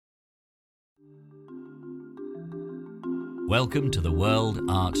Welcome to the World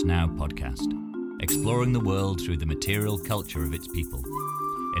Art Now podcast, exploring the world through the material culture of its people,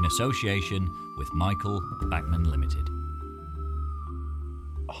 in association with Michael Bachmann Limited.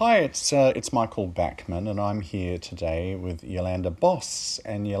 Hi, it's Michael Bachmann, and I'm here today with Yolanda Boss.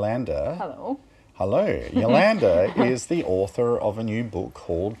 And Yolanda... Hello. Yolanda is the author of a new book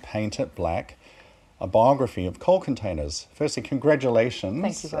called Paint It Black, a biography of coal containers. Firstly, congratulations.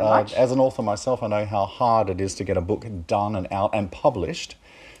 Thank you very much. As an author myself, I know how hard it is to get a book done and out and published.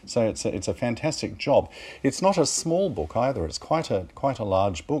 So it's a fantastic job. It's not a small book either. It's quite a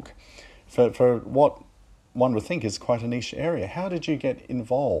large book for what one would think is quite a niche area. How did you get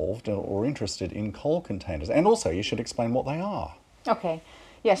involved or interested in coal containers? And also, you should explain what they are. Okay.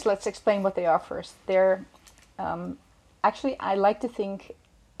 Yes, let's explain what they are first. They're actually, I like to think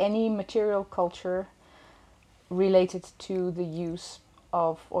any material culture related to the use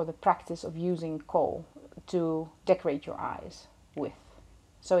of or the practice of using coal to decorate your eyes with.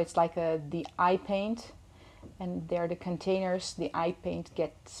 So it's like the eye paint, and they're the containers the eye paint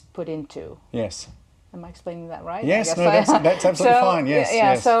gets put into. Yes. Am I explaining that right? Yes, no, that's absolutely fine. Yes,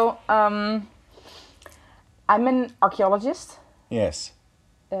 yeah. yes. So I'm an archaeologist. Yes.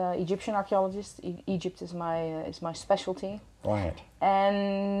 Egyptian archaeologist. Egypt is my specialty. Right.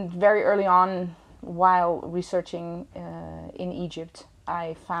 And very early on, while researching in Egypt,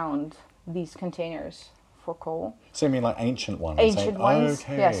 I found these containers for coal. So you mean like ancient ones? Ancient ones,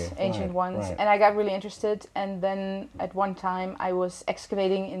 okay. yes, ancient ones. Right. And I got really interested. And then at one time, I was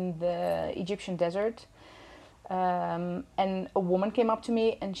excavating in the Egyptian desert. And a woman came up to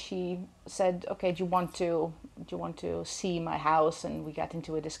me and she said, "Okay, do you want to see my house?" And we got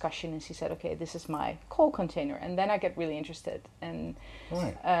into a discussion. And she said, "Okay, this is my coal container." And then I get really interested. And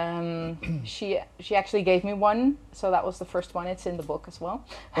right. she actually gave me one. So that was the first one. It's in the book as well.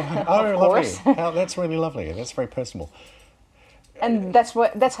 Oh, lovely! That's really lovely. That's very personal. And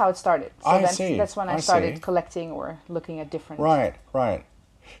that's how it started. So I see. That's when I started collecting or looking at different. Right.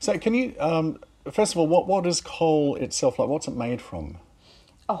 So can you? First of all, what is coal itself like? What's it made from?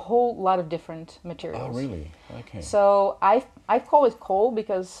 A whole lot of different materials. Oh, really? Okay. So I call it coal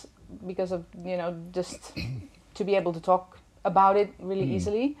because of just to be able to talk about it really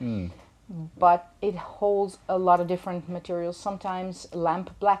easily. But it holds a lot of different materials. Sometimes lamp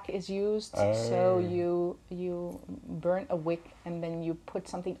black is used. So you burn a wick and then you put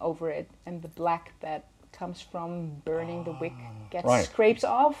something over it, and the black that comes from burning the wick gets scrapes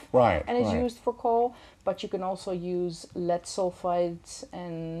off and is used for coal. But you can also use lead sulfides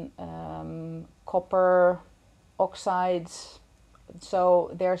and copper oxides.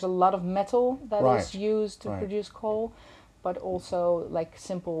 So there's a lot of metal that is used to produce coal, but also like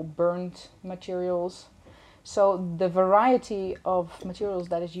simple burnt materials. So the variety of materials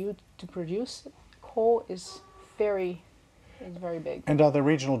that is used to produce coal is very big. And are there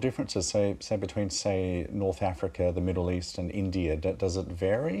regional differences, say between, North Africa, the Middle East, and India? Does it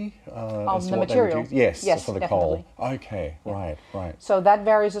vary? Of the material? Yes, for the definitely. coal. Okay, right. So that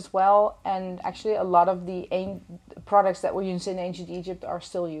varies as well, and actually a lot of the products that were used in ancient Egypt are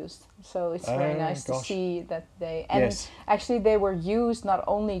still used. So it's very nice to see that they... And actually they were used not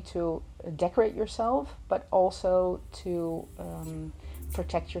only to decorate yourself, but also to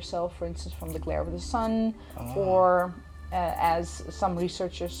protect yourself, for instance, from the glare of the sun, or... as some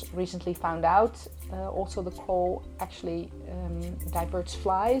researchers recently found out, also the coal actually diverts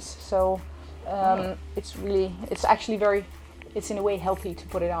flies. So it's actually it's in a way healthy to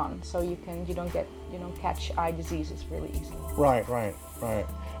put it on. So you don't catch eye diseases really easily. Right.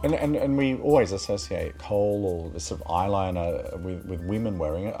 And we always associate coal or the sort of eyeliner with women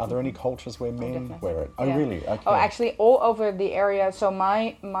wearing it. Are there any cultures where men wear it? Oh, yeah. Really? Okay. Oh, actually, all over the area. So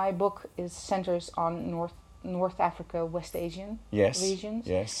my book centers on North Africa, West Asian regions.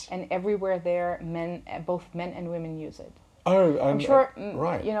 Yes. And everywhere there, both men and women use it. Oh, I'm sure.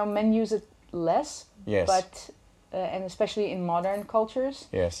 Men use it less. Yes. But and especially in modern cultures.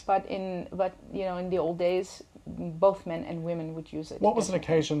 Yes. But in the old days, both men and women would use it. What was an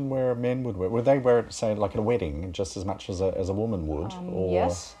occasion where men would wear? Would they wear it, say, like at a wedding, just as much as a woman would?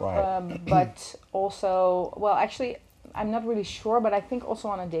 Yes. Right. But also, well, actually, I'm not really sure, but I think also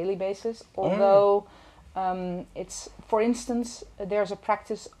on a daily basis. Although. It's, for instance, there's a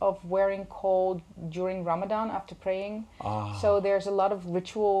practice of wearing coal during Ramadan after praying. So there's a lot of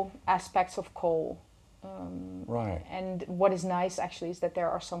ritual aspects of coal. And what is nice actually is that there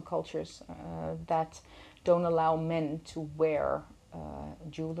are some cultures that don't allow men to wear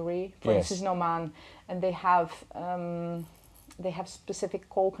jewelry. For instance, in Oman, and they have specific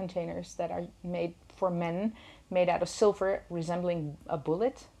coal containers that are made for men, made out of silver, resembling a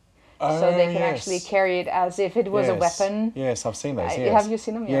bullet. so they can yes. actually carry it as if it was a Yes. weapon. Yes, I've seen those. Uh, Yes. have you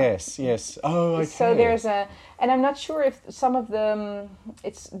seen them? Yeah. Yes, yes. Oh, okay. So there's and I'm not sure if some of them,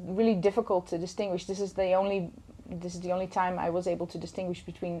 it's really difficult to distinguish. This is the only time I was able to distinguish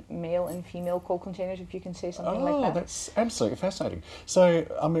between male and female coal containers, if you can say something like that. That's absolutely fascinating. So,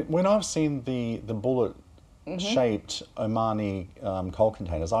 I mean, when I've seen the bullet-shaped Omani coal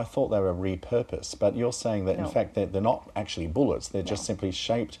containers, I thought they were repurposed, but you're saying that, in No. fact, they're not actually bullets. They're just simply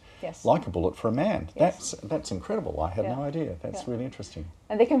shaped Yes. like a bullet for a man. Yes. That's incredible. I had Yeah. no idea. That's Yeah. really interesting.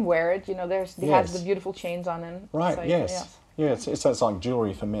 And they can wear it. They have Yes. the beautiful chains on them. Right, So, yes. Yeah, it's like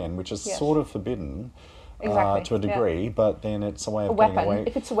jewellery for men, which is Yes. sort of forbidden Exactly, to a yeah. degree, but then it's a way A of getting weapon. away.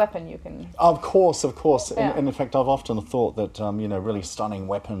 If it's a weapon, you can. Of course. Yeah. And in fact, I've often thought that really stunning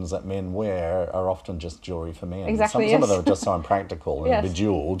weapons that men wear are often just jewelry for men. Exactly, Some of yes. them are just so impractical and Yes.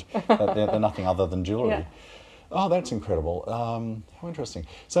 bejeweled that they're nothing other than jewelry. Yeah. Oh, that's incredible. How interesting.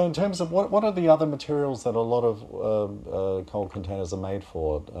 So in terms of what are the other materials that a lot of coal containers are made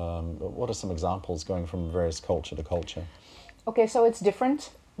for? What are some examples going from various culture to culture? Okay, so it's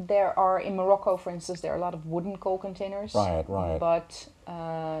different. There are, in Morocco, for instance, there are a lot of wooden coal containers. Right. But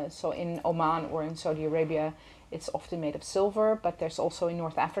so in Oman or in Saudi Arabia, it's often made of silver. But there's also in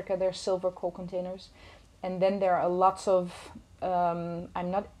North Africa, there's silver coal containers, and then there are lots of.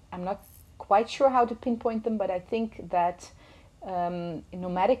 I'm not quite sure how to pinpoint them, but I think that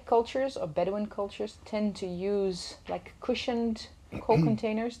nomadic cultures or Bedouin cultures tend to use like cushioned coal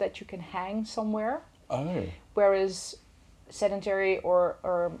containers that you can hang somewhere, Oh, whereas sedentary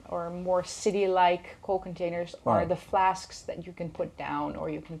or more city-like coal containers are Right. the flasks that you can put down or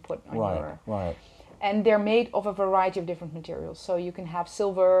you can put on your. right. And they're made of a variety of different materials. So you can have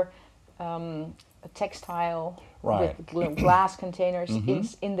silver, a textile Right. with glass containers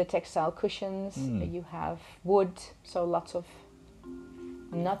in the textile cushions. You have wood, so lots of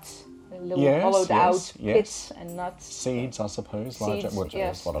nuts, little Yes, hollowed yes, out yes. pits and nuts. Seeds, I suppose, Seeds, which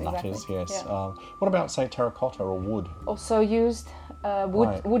yes, is what a nut exactly, is, yes. yeah. What about, say, terracotta or wood? Also used wood.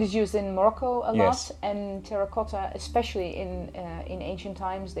 Right. Wood is used in Morocco a Yes. lot, and terracotta, especially in ancient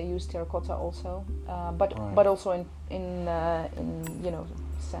times, they used terracotta also. But Right. but also in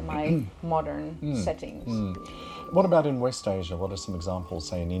semi-modern settings. What about in West Asia? What are some examples,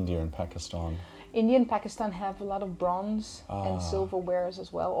 say, in India and Pakistan? India and Pakistan have a lot of bronze and silver wares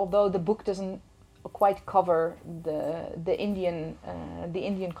as well. Although the book doesn't quite cover the Indian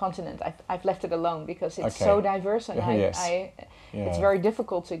continent, I've left it alone because it's Okay. so diverse, and Yes. it's Yeah. very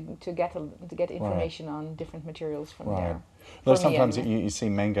difficult to get information on different materials from Right. there. Though from the sometimes area. you see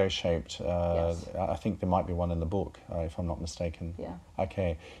mango-shaped. Yes. I think there might be one in the book, if I'm not mistaken. Yeah.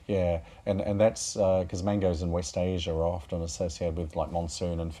 Okay. Yeah, and that's because mangoes in West Asia are often associated with like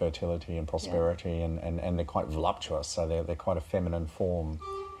monsoon and fertility and prosperity, and they're quite voluptuous, so they're quite a feminine form.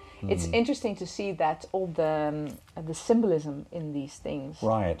 It's interesting to see that all the symbolism in these things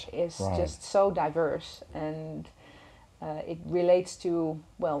Right. is right. just so diverse, and it relates to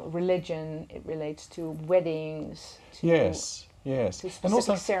religion. It relates to weddings. To, Yes. Yes. To And specific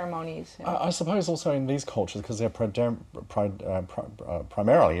also, ceremonies. Yeah. I suppose also in these cultures, because they're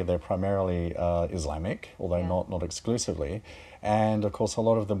primarily Islamic, although Yeah. not exclusively, and of course a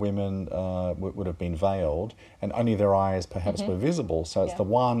lot of the women would have been veiled, and only their eyes perhaps were visible. So it's Yeah. the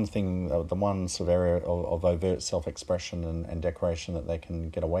one thing, the one sort of area of overt self-expression and decoration that they can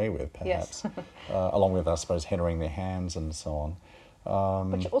get away with, perhaps, Yes. along with, I suppose, headering their hands and so on.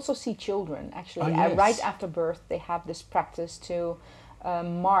 But you also see children, actually. Oh, yes. Right after birth, they have this practice to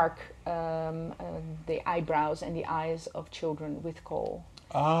mark the eyebrows and the eyes of children with coal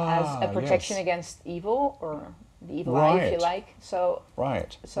as a protection yes. against evil, or the evil eye, if you Right. like. So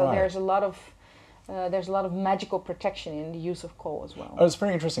Right. So there's a lot of magical protection in the use of coal as well. Oh, it's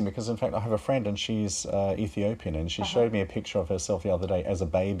very interesting because, in fact, I have a friend and she's Ethiopian, and she showed me a picture of herself the other day as a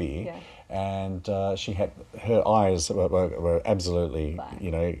baby, Yeah. and she had her eyes were absolutely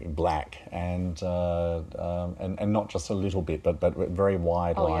black and not just a little bit, but very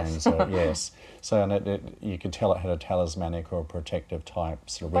wide Oh, lines. yes. Yes, so and you could tell it had a talismanic or a protective type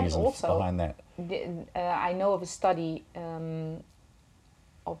sort of But reason also- behind that. I know of a study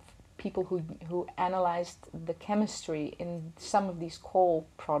of people who analyzed the chemistry in some of these coal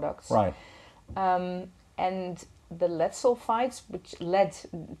products. Right. And the lead sulfides, which lead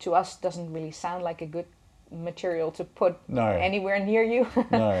to us doesn't really sound like a good material to put No. anywhere near you.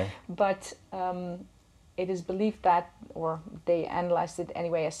 No. But it is believed that, or they analyzed it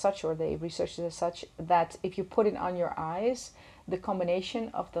anyway as such, or they researched it as such, that if you put it on your eyes, the combination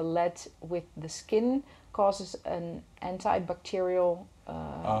of the lead with the skin causes an antibacterial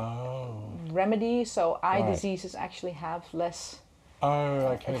Oh. remedy, so eye Right. diseases actually have less Oh,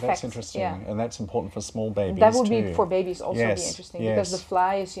 okay, that's effect. interesting. Yeah. And that's important for small babies That would too. be for babies also Yes, be interesting yes. because the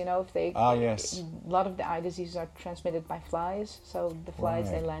flies, if they yes. a lot of the eye diseases are transmitted by flies, so the flies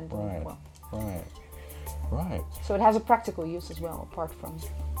they land on well. Right. So it has a practical use as well, apart from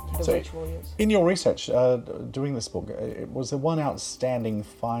the So, ritual use. in your research, doing this book, was there one outstanding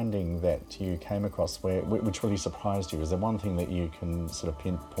finding that you came across which really surprised you? Is there one thing that you can sort of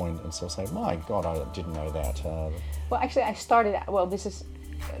pinpoint and sort of say, my God, I didn't know that? Well, actually, I started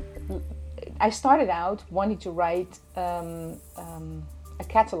out wanting to write a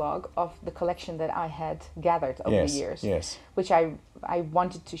catalogue of the collection that I had gathered over the years, which I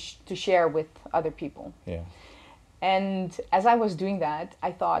wanted to share with other people. Yeah. And as I was doing that,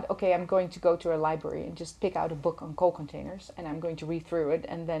 I thought, okay, I'm going to go to a library and just pick out a book on coal containers, and I'm going to read through it,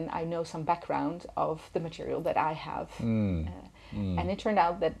 and then I know some background of the material that I have. And it turned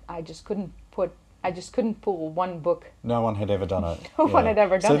out that I just couldn't pull one book. No one had ever done it. No one had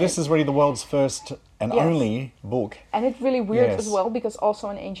ever done it. So this is really the world's first and only book. And it's really weird as well, because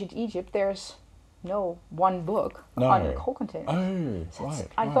also in ancient Egypt, there's no one book on coal containers. Oh, right.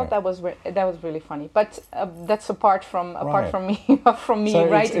 I thought that was really funny, but that's apart from me So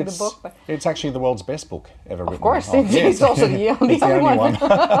writing the book. But it's actually the world's best book ever written. of course, it's also the only one.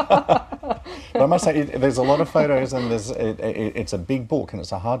 But I must say, there's a lot of photos, and it's a big book, and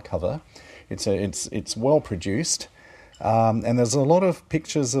it's a hardcover. It's well produced, and there's a lot of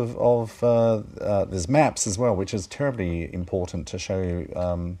pictures of there's maps as well, which is terribly important to show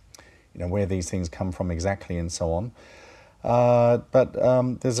you where these things come from exactly and so on. But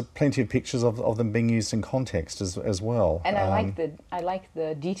there's plenty of pictures of them being used in context as well. And I like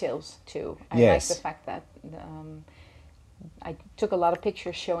the details too. I like the fact that I took a lot of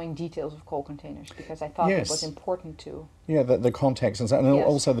pictures showing details of coal containers, because I thought it was important to. Yeah, the context and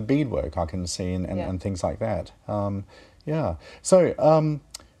also the beadwork I can see and things like that. So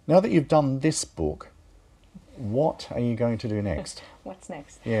now that you've done this book, what are you going to do next? What's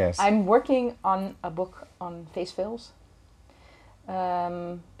next? Yes. I'm working on a book on face veils,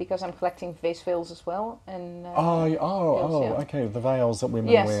 because I'm collecting face veils as well. And okay, the veils that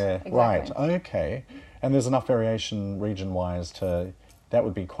women wear. Exactly. Right, okay. And there's enough variation region-wise that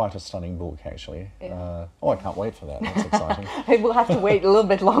would be quite a stunning book, actually. Yeah. I can't wait for that. That's exciting. I will have to wait a little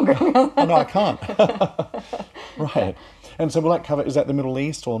bit longer. Oh, no, I can't. Right. And so will that cover, is that the Middle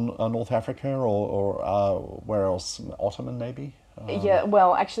East or North Africa or where else? Ottoman, maybe? Yeah,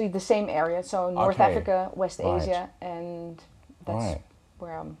 well, actually the same area. So North Africa, West Asia, and that's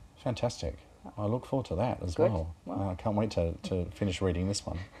where I'm... Fantastic. I look forward to that as well. I can't wait to finish reading this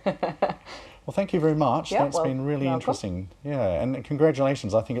one. Well, thank you very much. That's been really interesting. Yeah, and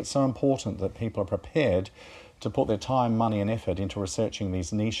congratulations. I think it's so important that people are prepared to put their time, money and effort into researching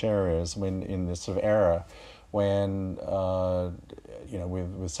these niche areas when in this sort of era when,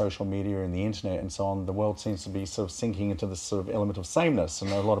 with social media and the internet and so on, the world seems to be sort of sinking into this sort of element of sameness,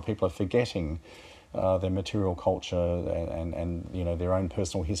 and a lot of people are forgetting their material culture and their own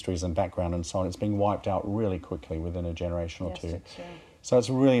personal histories and background and so on. It's being wiped out really quickly within a generation or two. So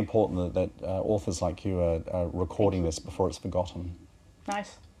it's really important that authors like you are recording this before it's forgotten.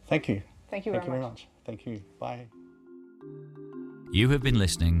 Nice. Thank you. Thank you very much. Thank you. Bye. You have been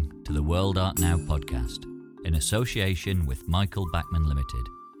listening to the World Art Now podcast in association with Michael Bachmann Limited.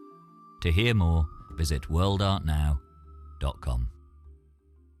 To hear more, visit worldartnow.com.